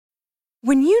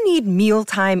When you need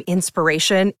mealtime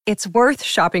inspiration, it's worth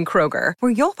shopping Kroger,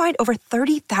 where you'll find over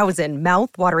 30,000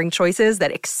 mouth-watering choices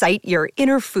that excite your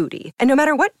inner foodie. And no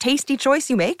matter what tasty choice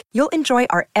you make, you'll enjoy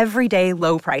our everyday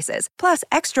low prices, plus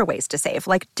extra ways to save,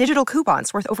 like digital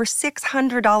coupons worth over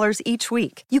 $600 each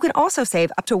week. You can also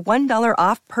save up to $1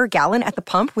 off per gallon at the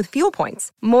pump with fuel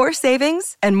points. More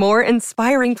savings and more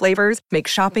inspiring flavors make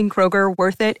shopping Kroger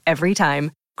worth it every time.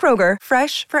 Kroger,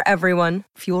 fresh for everyone.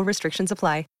 Fuel restrictions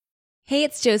apply. Hey,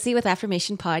 it's Josie with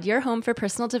Affirmation Pod, your home for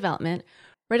personal development.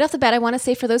 Right off the bat, I want to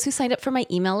say for those who signed up for my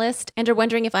email list and are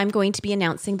wondering if I'm going to be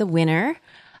announcing the winner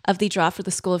of the draw for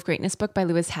the School of Greatness book by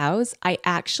Lewis Howes, I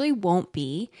actually won't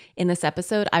be in this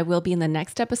episode. I will be in the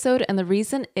next episode. And the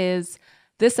reason is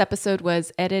this episode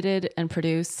was edited and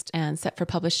produced and set for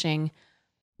publishing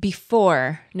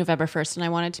before November 1st. And I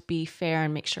wanted to be fair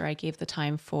and make sure I gave the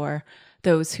time for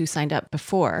those who signed up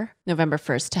before November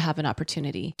 1st to have an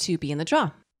opportunity to be in the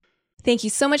draw. Thank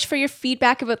you so much for your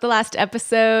feedback about the last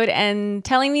episode and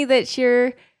telling me that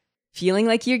you're feeling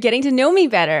like you're getting to know me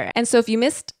better. And so if you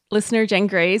missed listener Jen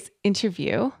Gray's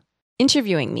interviewing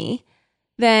me,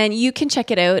 then you can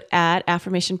check it out at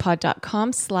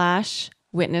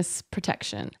affirmationpod.com/witness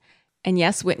protection. And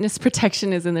yes, witness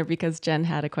protection is in there because Jen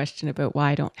had a question about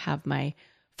why I don't have my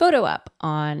photo up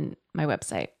on my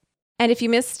website. And if you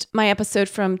missed my episode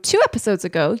from 2 episodes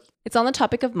ago, it's on the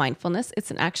topic of mindfulness.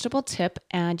 It's an actionable tip,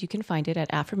 and you can find it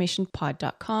at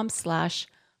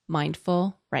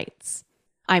affirmationpod.com/mindfulrights.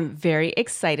 I'm very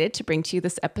excited to bring to you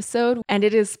this episode, and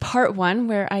it is part 1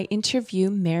 where I interview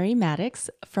Mary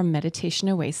Maddox from Meditation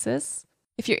Oasis.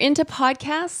 If you're into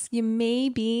podcasts, you may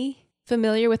be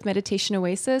familiar with Meditation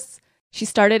Oasis. She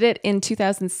started it in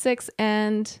 2006,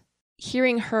 and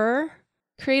hearing her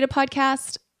create a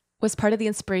podcast was part of the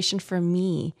inspiration for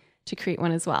me to create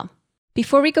one as well.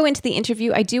 Before we go into the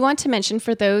interview, I do want to mention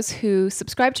for those who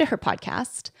subscribe to her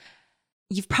podcast,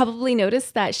 you've probably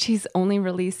noticed that she's only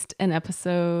released an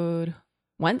episode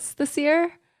once this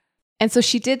year. And so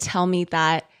she did tell me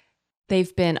that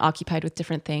they've been occupied with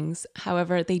different things.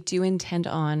 However, they do intend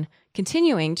on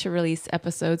continuing to release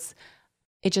episodes.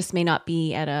 It just may not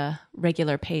be at a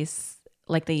regular pace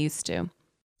like they used to.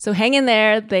 So hang in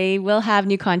there. They will have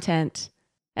new content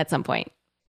at some point.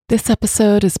 This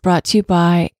episode is brought to you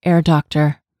by Air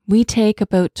Doctor. We take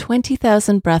about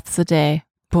 20,000 breaths a day.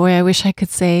 Boy, I wish I could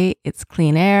say it's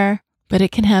clean air, but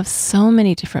it can have so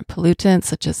many different pollutants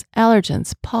such as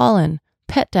allergens, pollen,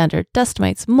 pet dander, dust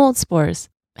mites, mold spores.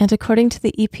 And according to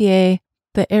the EPA,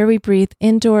 the air we breathe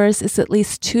indoors is at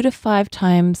least 2 to 5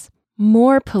 times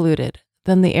more polluted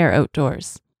than the air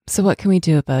outdoors. So what can we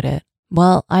do about it?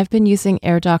 Well, I've been using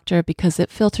Air Doctor because it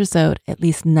filters out at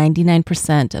least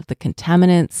 99% of the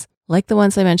contaminants, like the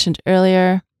ones I mentioned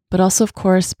earlier, but also, of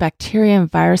course, bacteria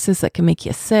and viruses that can make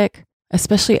you sick,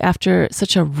 especially after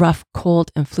such a rough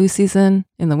cold and flu season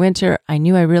in the winter. I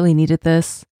knew I really needed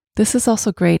this. This is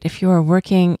also great if you are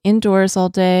working indoors all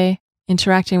day,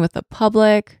 interacting with the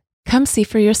public. Come see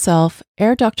for yourself.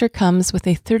 Air Doctor comes with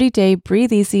a 30-day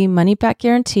breathe easy money-back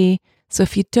guarantee. So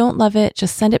if you don't love it,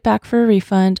 just send it back for a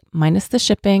refund, minus the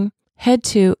shipping. Head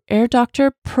to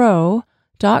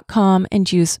airdoctorpro.com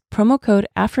and use promo code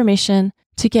AFFIRMATION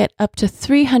to get up to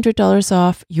 $300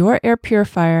 off your air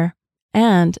purifier.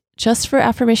 And just for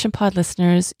Affirmation Pod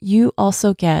listeners, you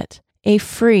also get a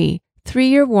free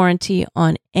 3-year warranty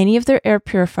on any of their air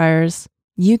purifiers.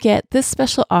 You get this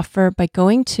special offer by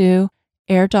going to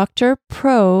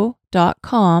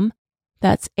airdoctorpro.com.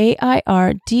 That's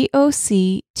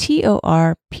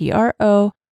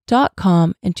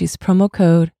airdoctorpro.com and use promo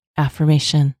code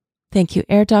AFFIRMATION. Thank you,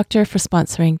 Air Doctor, for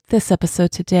sponsoring this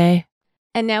episode today.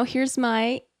 And now here's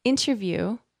my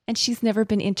interview. And she's never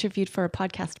been interviewed for a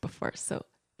podcast before. So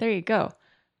there you go.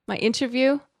 My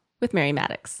interview with Mary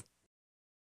Maddox.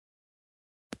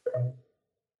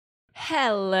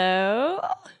 Hello.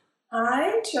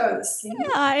 Hi, Josie.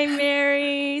 Hi,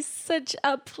 Mary. Such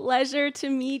a pleasure to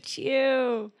meet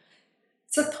you.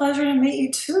 It's a pleasure to meet you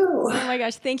too. Oh my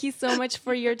gosh, thank you so much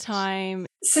for your time.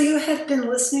 So you had been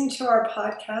listening to our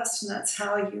podcast, and that's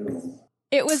how you...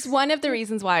 It was one of the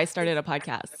reasons why I started a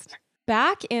podcast.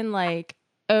 Back in like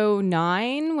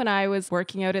 2009, when I was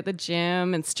working out at the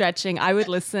gym and stretching, I would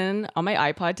listen on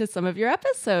my iPod to some of your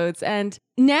episodes. And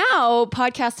now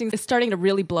podcasting is starting to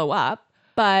really blow up.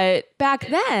 But back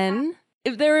then,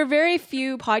 there were very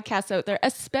few podcasts out there,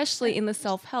 especially in the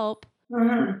self-help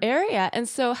area. And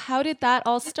so how did that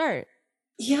all start?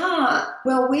 Yeah,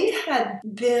 well, we had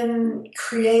been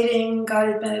creating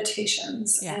guided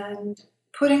meditations and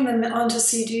putting them onto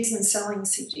CDs and selling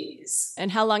CDs.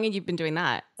 And how long had you been doing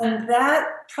that? And that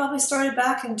probably started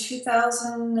back in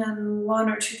 2001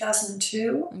 or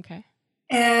 2002. Okay.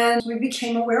 And we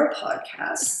became aware of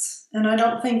podcasts. And I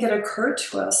don't think it occurred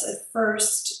to us at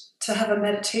first to have a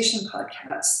meditation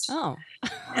podcast. Oh.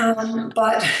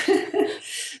 But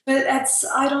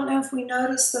I don't know if we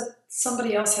noticed that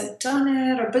somebody else had done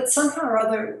it, but somehow or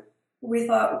other we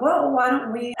thought, well, why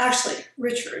don't we actually,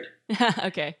 Richard,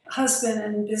 okay, husband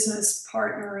and business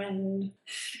partner, and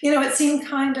it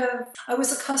seemed I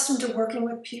was accustomed to working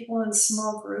with people in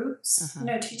small groups,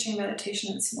 teaching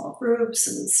meditation in small groups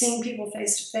and seeing people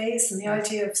face to face, and the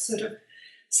idea of sort of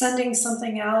sending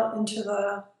something out into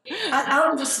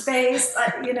space,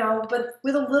 but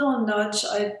with a little nudge,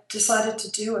 I decided to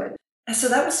do it. And so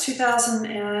that was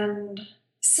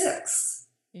 2006.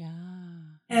 Yeah.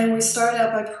 And we started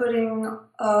out by putting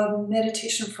a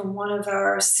meditation from one of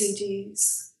our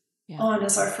CDs on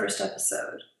as our first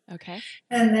episode. Okay.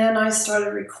 And then I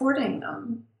started recording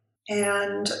them.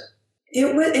 And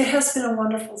it has been a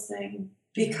wonderful thing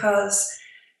because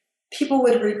people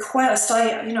would request.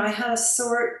 I had a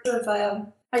sort of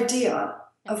idea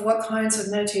of what kinds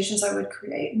of meditations I would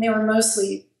create. And they were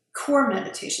mostly core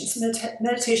meditations,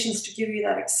 meditations to give you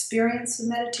that experience of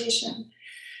meditation.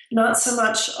 Not so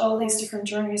much all these different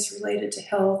journeys related to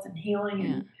health and healing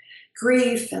and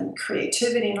grief and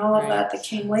creativity and all of that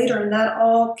came later. And that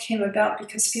all came about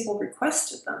because people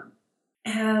requested them.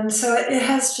 And so it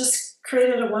has just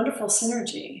created a wonderful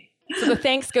synergy. So the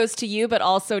thanks goes to you, but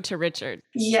also to Richard.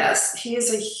 Yes,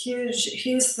 he's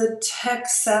the tech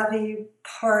savvy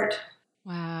part.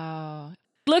 Wow.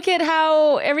 Look at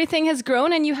how everything has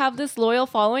grown and you have this loyal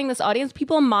following, this audience.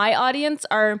 People in my audience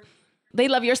they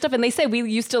love your stuff, and they say we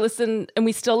used to listen and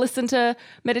we still listen to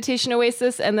Meditation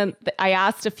Oasis. And then I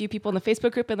asked a few people in the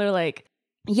Facebook group and they're like,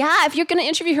 yeah, if you're going to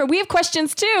interview her, we have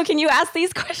questions too. Can you ask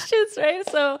these questions? Right.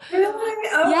 So really?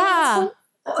 Oh,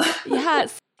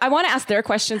 yes. I want to ask their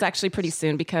questions actually pretty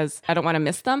soon because I don't want to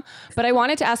miss them. But I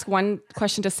wanted to ask one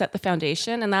question to set the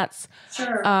foundation. And that's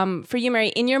for you,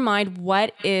 Mary, in your mind,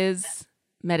 what is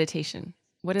meditation?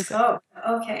 What is it? Oh,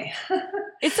 okay.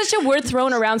 It's such a word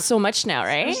thrown around so much now,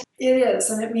 right? It is,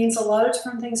 and it means a lot of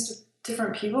different things to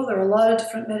different people. There are a lot of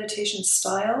different meditation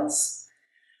styles.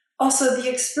 Also, the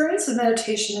experience of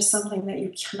meditation is something that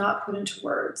you cannot put into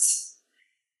words.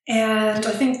 And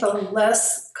I think the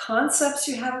less concepts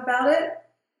you have about it,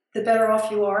 the better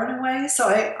off you are in a way. So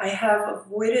I have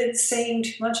avoided saying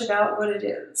too much about what it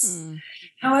is.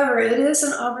 However, it is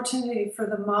an opportunity for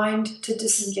the mind to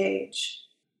disengage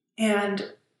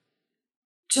and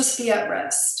just be at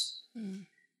rest.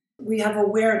 We have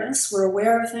awareness. We're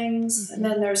aware of things. And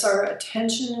then there's our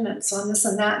attention, and it's on this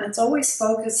and that. And it's always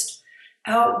focused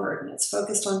outward. And it's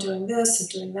focused on doing this and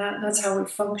doing that. And that's how we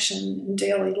function in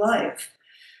daily life.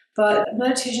 But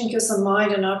meditation gives the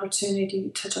mind an opportunity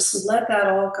to just let that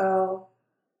all go,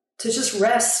 to just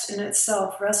rest in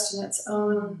itself, rest in its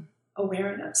own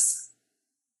awareness,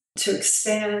 to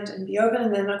expand and be open.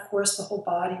 And then, of course, the whole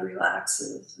body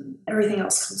relaxes and everything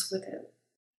else comes with it.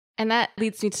 And that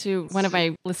leads me to one of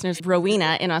my listeners,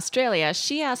 Rowena in Australia.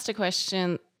 She asked a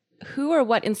question, who or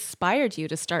what inspired you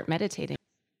to start meditating?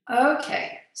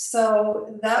 Okay,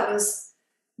 so that was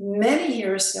many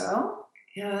years ago.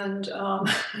 And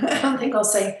I don't think I'll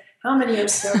say how many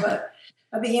years ago, but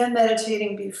I began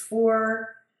meditating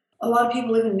before a lot of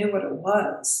people even knew what it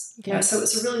was. So it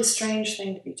was a really strange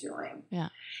thing to be doing. Yeah.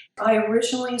 I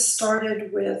originally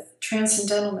started with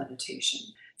transcendental meditation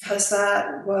because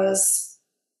that was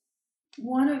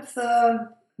one of the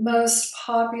most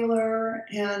popular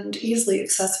and easily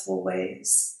accessible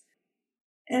ways.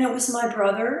 And it was my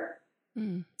brother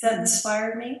that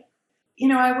inspired me.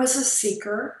 I was a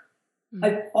seeker.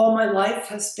 All my life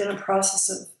has been a process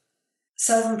of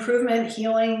self-improvement,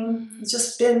 healing. It's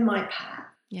just been my path.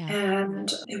 Yeah.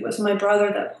 And it was my brother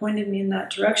that pointed me in that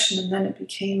direction, and then it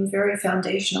became very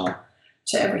foundational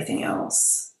to everything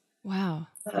else. Wow.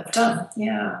 That I've done.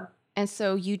 Yeah. And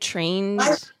so you trained...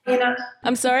 Hi, Rowena.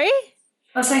 I'm sorry?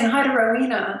 I'm saying hi to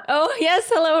Rowena. Oh, yes.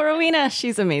 Hello, Rowena.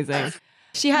 She's amazing.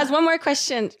 She has one more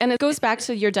question, and it goes back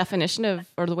to your definition of,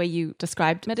 or the way you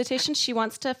described meditation. She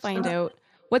wants to find out,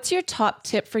 what's your top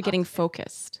tip for getting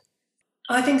focused?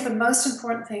 I think the most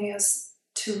important thing is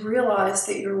to realize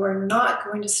that you are not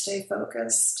going to stay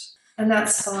focused, and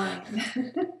that's fine.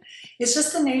 It's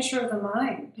just the nature of the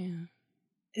mind. Yeah.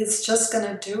 It's just going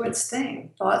to do its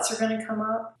thing. Thoughts are going to come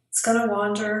up. It's going to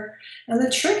wander. And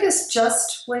the trick is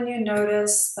just when you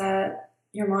notice that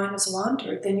your mind has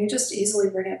wandered, then you just easily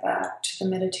bring it back to the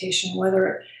meditation,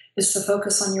 whether it's to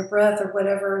focus on your breath or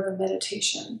whatever the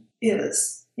meditation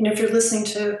is. If you're listening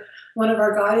to one of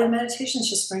our guided meditations,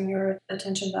 just bring your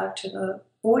attention back to the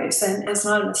voice. And it's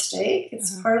not a mistake.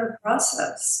 It's part of the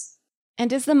process.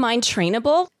 And is the mind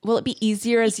trainable? Will it be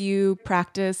easier as you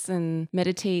practice and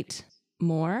meditate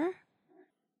more?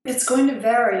 It's going to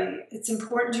vary. It's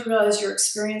important to realize your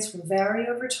experience will vary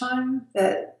over time,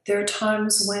 that there are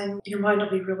times when your mind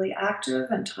will be really active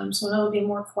and times when it'll be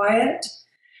more quiet.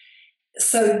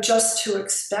 So just to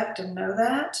expect and know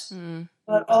that,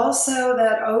 but also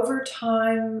that over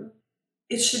time,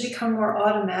 it should become more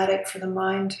automatic for the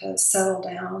mind to settle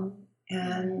down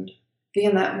and be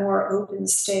in that more open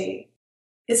state.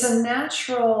 It's a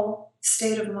natural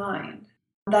state of mind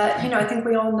that, I think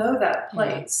we all know that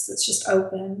place. It's just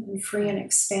open and free and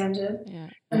expanded. Yeah.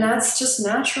 And that's just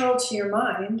natural to your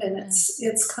mind. And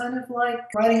it's kind of like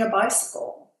riding a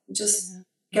bicycle. You just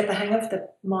get the hang of the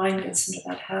mind, gets into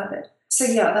that habit. So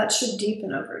yeah, that should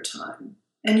deepen over time.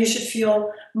 And you should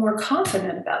feel more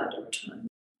confident about it over time.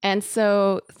 And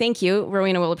so thank you,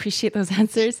 Rowena. We'll appreciate those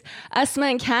answers. Asma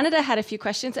in Canada had a few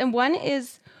questions. And one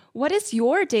is, what is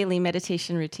your daily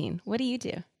meditation routine? What do you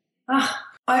do?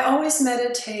 I always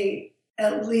meditate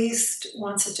at least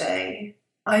once a day.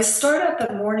 I start out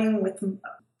the morning with,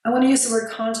 I want to use the word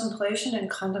contemplation, and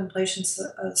contemplation's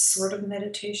a sort of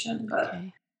meditation, but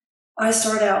I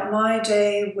start out my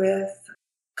day with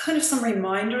kind of some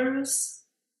reminders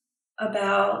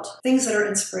about things that are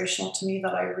inspirational to me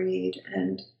that I read,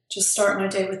 and just start my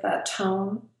day with that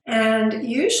tone. And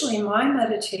usually my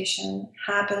meditation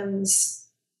happens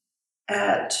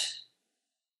at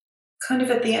kind of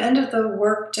at the end of the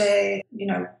workday,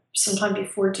 sometime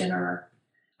before dinner.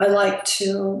 I like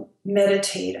to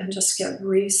meditate and just get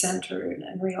recentered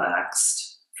and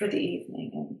relaxed for the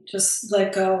evening and just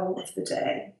let go of the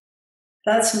day.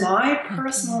 That's my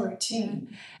personal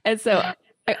routine. And so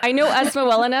I know Asma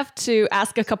well enough to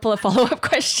ask a couple of follow-up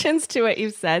questions to what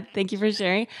you've said. Thank you for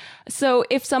sharing. So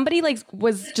if somebody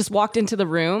was just walked into the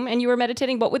room and you were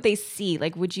meditating, what would they see?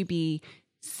 Would you be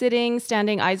sitting,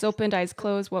 standing, eyes opened, eyes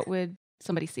closed? What would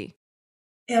somebody see?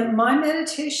 In my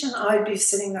meditation, I'd be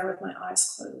sitting there with my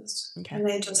eyes closed. Okay. And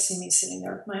they'd just see me sitting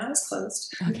there with my eyes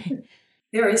closed. Okay.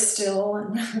 Very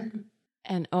still.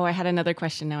 And I had another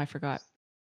question now, I forgot.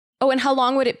 Oh, and how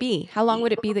long would it be? How long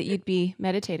would it be that you'd be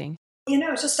meditating?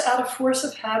 Just out of force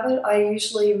of habit, I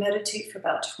usually meditate for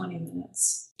about 20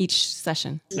 minutes. Each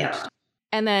session? Yeah.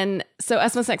 And then, so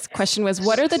Asma's next question was,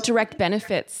 what are the direct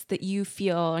benefits that you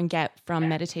feel and get from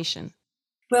meditation?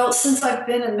 Well, since I've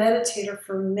been a meditator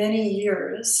for many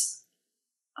years,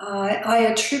 I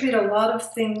attribute a lot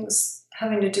of things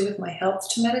having to do with my health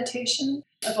to meditation.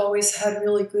 I've always had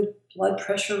really good blood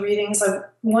pressure readings.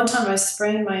 One time I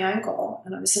sprained my ankle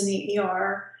and I was in the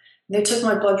ER. And they took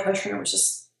my blood pressure and it was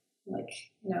just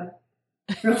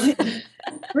really,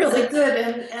 really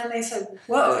good. And they said,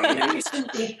 whoa,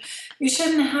 you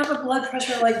shouldn't have a blood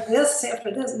pressure like this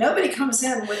after this. Nobody comes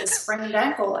in with a sprained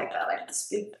ankle like that. I have this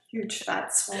big, huge,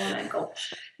 fat, swollen ankle.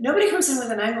 Nobody comes in with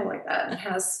an ankle like that and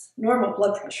has normal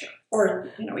blood pressure or,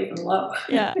 even low.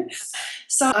 Yeah.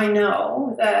 So I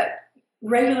know that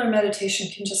regular meditation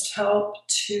can just help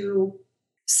to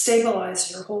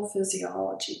stabilize your whole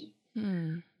physiology.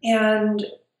 And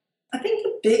I think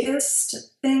the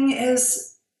biggest thing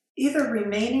is either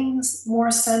remaining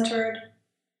more centered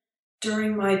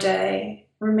during my day,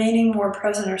 remaining more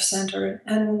present or centered,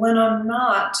 and when I'm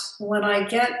not, when I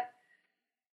get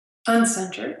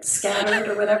uncentered, scattered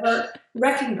or whatever,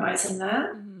 recognizing that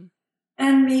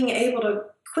and being able to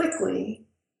quickly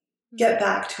get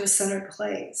back to a centered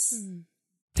place.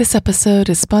 This episode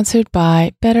is sponsored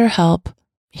by BetterHelp.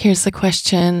 Here's the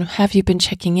question. Have you been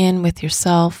checking in with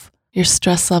yourself, your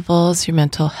stress levels, your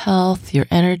mental health, your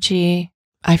energy?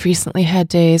 I've recently had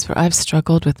days where I've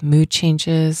struggled with mood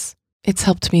changes. It's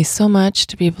helped me so much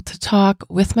to be able to talk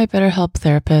with my BetterHelp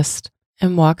therapist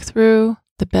and walk through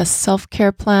the best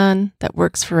self-care plan that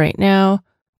works for right now.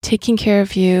 Taking care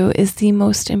of you is the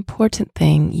most important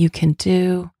thing you can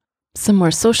do. Some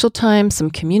more social time,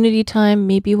 some community time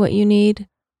may be what you need,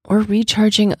 or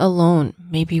recharging alone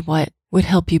may be what would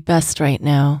help you best right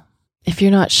now. If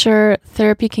you're not sure,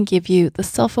 therapy can give you the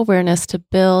self-awareness to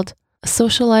build a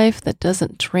social life that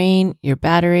doesn't drain your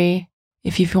battery.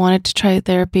 If you've wanted to try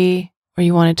therapy or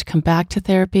you wanted to come back to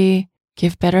therapy,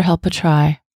 give BetterHelp a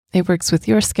try. It works with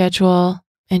your schedule,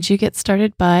 and you get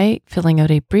started by filling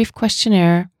out a brief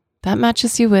questionnaire that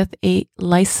matches you with a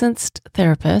licensed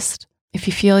therapist. If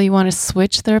you feel you want to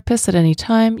switch therapists at any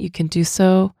time, you can do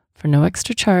so for no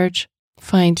extra charge.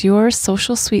 Find your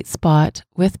social sweet spot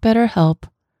with BetterHelp.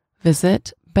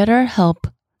 Visit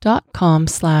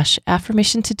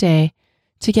betterhelp.com/affirmation today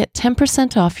to get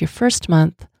 10% off your first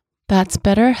month. That's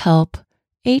BetterHelp,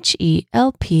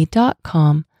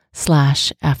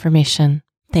 HELP.com/affirmation.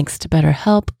 Thanks to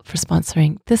BetterHelp for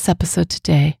sponsoring this episode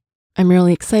today. I'm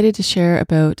really excited to share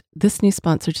about this new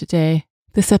sponsor today.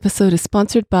 This episode is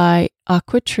sponsored by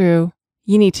AquaTrue.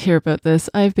 You need to hear about this.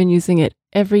 I've been using it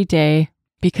every day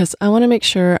because I want to make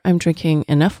sure I'm drinking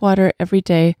enough water every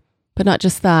day, but not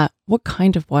just that. What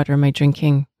kind of water am I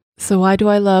drinking? So why do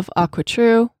I love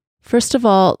AquaTrue? First of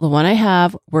all, the one I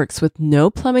have works with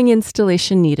no plumbing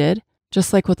installation needed.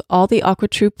 Just like with all the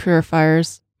AquaTrue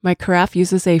purifiers, my carafe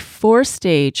uses a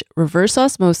 4-stage reverse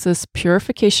osmosis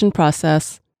purification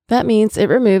process. That means it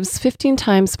removes 15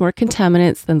 times more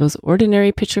contaminants than those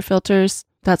ordinary pitcher filters.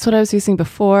 That's what I was using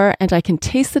before, and I can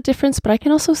taste the difference, but I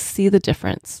can also see the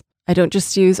difference. I don't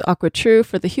just use AquaTrue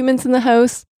for the humans in the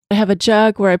house. I have a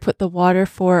jug where I put the water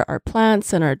for our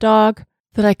plants and our dog,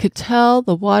 that I could tell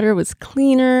the water was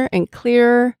cleaner and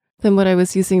clearer than what I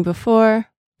was using before.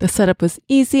 The setup was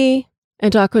easy,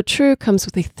 and AquaTrue comes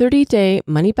with a 30-day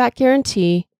money-back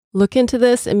guarantee. Look into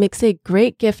this. It makes a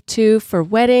great gift too for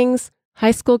weddings,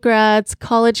 high school grads,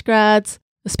 college grads,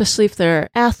 especially if they're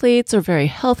athletes or very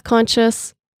health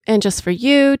conscious. And just for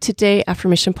you, today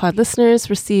Affirmation Pod listeners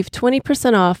receive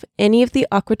 20% off any of the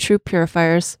AquaTrue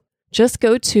purifiers. Just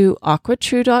go to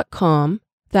aquatrue.com.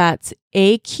 That's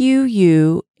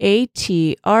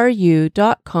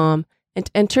AQUATRU.com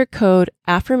and enter code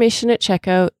AFFIRMATION at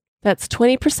checkout. That's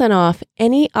 20% off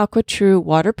any AquaTrue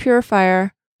water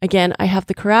purifier. Again, I have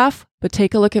the carafe, but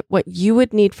take a look at what you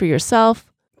would need for yourself.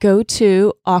 Go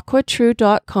to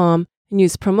aquatrue.com and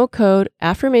use promo code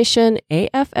AFFIRMATION,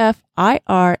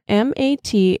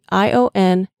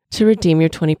 AFFIRMATION, to redeem your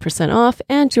 20% off,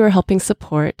 and you are helping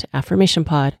support Affirmation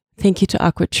Pod. Thank you to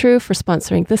AquaTrue for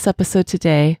sponsoring this episode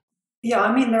today. Yeah,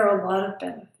 I mean, there are a lot of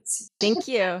benefits. Thank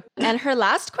you. And her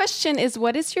last question is,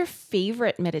 what is your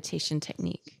favorite meditation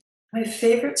technique? My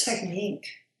favorite technique?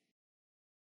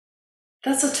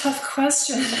 That's a tough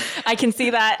question. I can see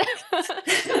that.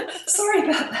 Sorry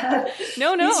about that.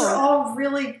 No. These are all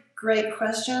really great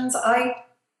questions. I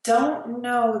don't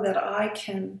know that I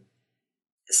can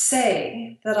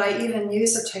say that I even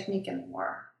use a technique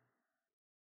anymore.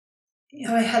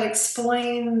 I had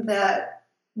explained that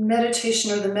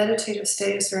meditation or the meditative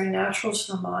state is very natural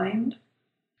to the mind.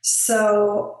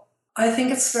 So I think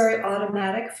it's very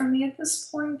automatic for me at this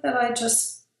point that I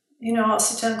just, I'll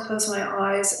sit down, close my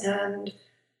eyes, and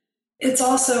it's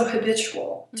also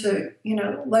habitual to,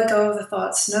 let go of the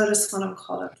thoughts, notice when I'm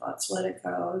caught up thoughts, let it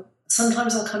go.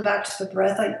 Sometimes I'll come back to the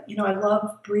breath. I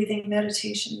love breathing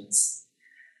meditations.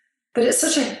 But it's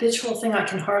such a habitual thing, I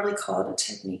can hardly call it a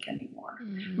technique anymore.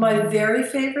 Mm-hmm. My very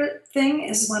favorite thing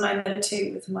is when I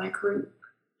meditate with my group.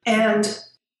 And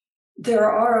there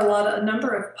are a number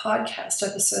of podcast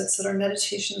episodes that are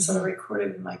meditations that are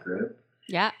recorded in my group.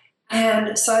 Yeah.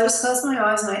 And so I just close my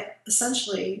eyes and I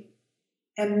essentially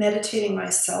am meditating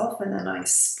myself, and then I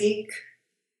speak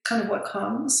kind of what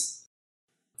comes.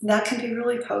 That can be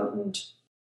really potent.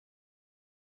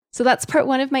 So that's part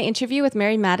 1 of my interview with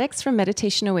Mary Maddox from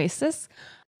Meditation Oasis.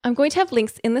 I'm going to have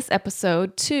links in this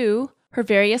episode to her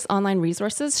various online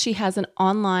resources. She has an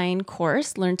online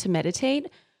course, Learn to Meditate,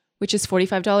 which is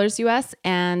 $45 US,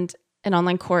 and an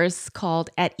online course called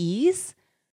At Ease,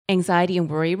 Anxiety and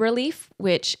Worry Relief,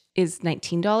 which is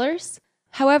 $19.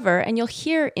 However, and you'll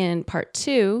hear in part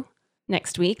 2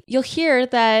 next week, you'll hear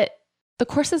that the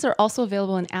courses are also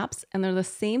available in apps, and they're the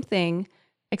same thing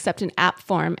except in app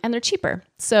form, and they're cheaper.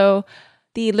 So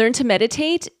the Learn to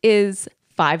Meditate is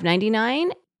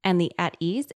 $5.99, and the At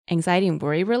Ease, Anxiety and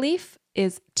Worry Relief,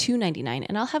 is $2.99.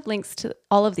 And I'll have links to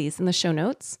all of these in the show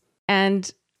notes.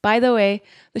 And by the way,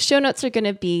 the show notes are going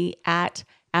to be at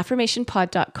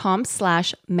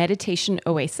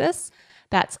affirmationpod.com/meditationoasis.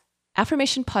 That's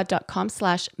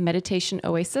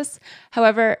affirmationpod.com/meditationoasis.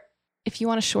 However, if you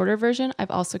want a shorter version, I've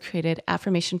also created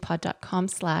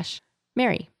affirmationpod.com/Mary.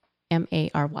 Mary.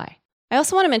 I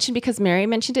also want to mention, because Mary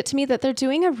mentioned it to me, that they're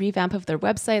doing a revamp of their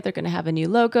website. They're going to have a new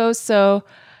logo. So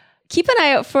keep an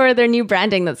eye out for their new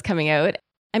branding that's coming out.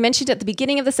 I mentioned at the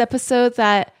beginning of this episode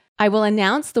that I will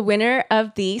announce the winner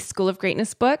of the School of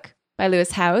Greatness book by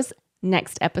Lewis Howes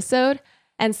next episode.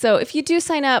 And so if you do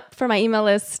sign up for my email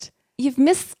list, you've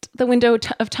missed the window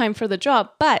of time for the draw,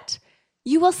 but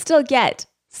you will still get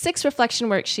 6 reflection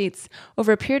worksheets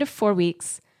over a period of 4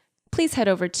 weeks. Please head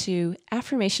over to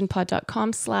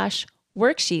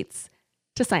affirmationpod.com/worksheets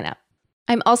to sign up.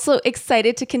 I'm also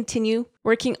excited to continue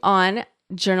working on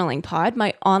Journaling Pod,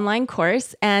 my online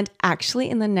course. And actually,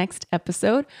 in the next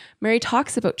episode, Mary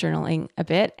talks about journaling a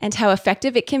bit and how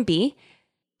effective it can be.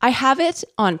 I have it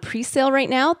on pre-sale right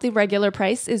now. The regular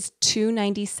price is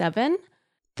 $297.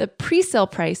 The pre-sale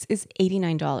price is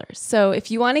 $89. So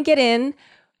if you want to get in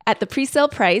at the pre-sale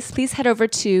price, please head over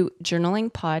to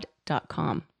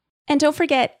journalingpod.com. And don't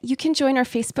forget, you can join our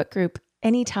Facebook group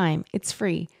anytime. It's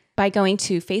free by going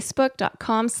to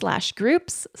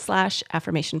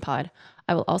facebook.com/groups/affirmationpod.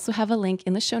 I will also have a link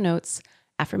in the show notes,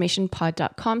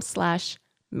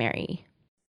 affirmationpod.com/Mary.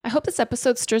 I hope this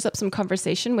episode stirs up some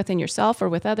conversation within yourself or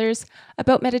with others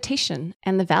about meditation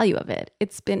and the value of it.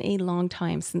 It's been a long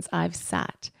time since I've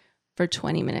sat for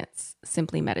 20 minutes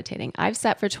simply meditating. I've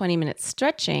sat for 20 minutes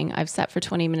stretching. I've sat for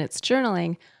 20 minutes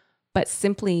journaling, but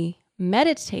simply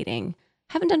meditating,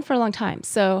 haven't done for a long time.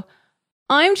 So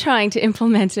I'm trying to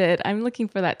implement it. I'm looking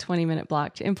for that 20-minute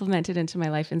block to implement it into my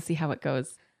life and see how it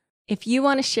goes. If you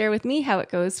want to share with me how it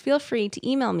goes, feel free to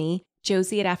email me,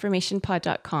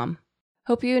 josie@affirmationpod.com.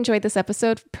 Hope you enjoyed this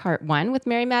episode, part 1 with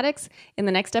Mary Maddox. In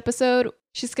the next episode,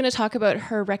 she's going to talk about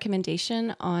her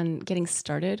recommendation on getting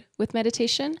started with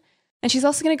meditation. And she's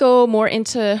also going to go more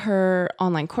into her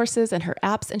online courses and her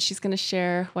apps, and she's going to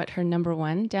share what her number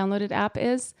 1 downloaded app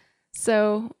is.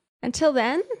 So until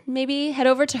then, maybe head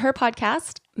over to her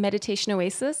podcast, Meditation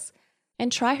Oasis,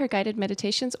 and try her guided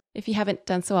meditations if you haven't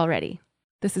done so already.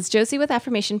 This is Josie with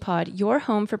Affirmation Pod, your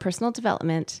home for personal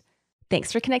development.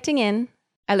 Thanks for connecting in.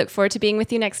 I look forward to being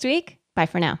with you next week. Bye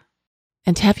for now.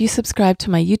 And have you subscribed to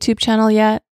my YouTube channel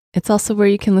yet? It's also where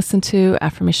you can listen to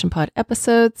Affirmation Pod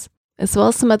episodes, as well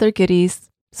as some other goodies.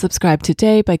 Subscribe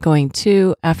today by going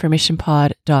to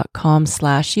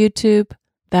affirmationpod.com/YouTube.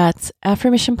 That's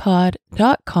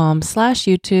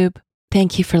affirmationpod.com/YouTube.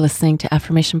 Thank you for listening to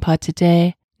Affirmation Pod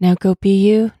today. Now go be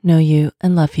you, know you,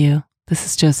 and love you. This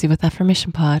is Josie with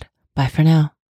Affirmation Pod. Bye for now.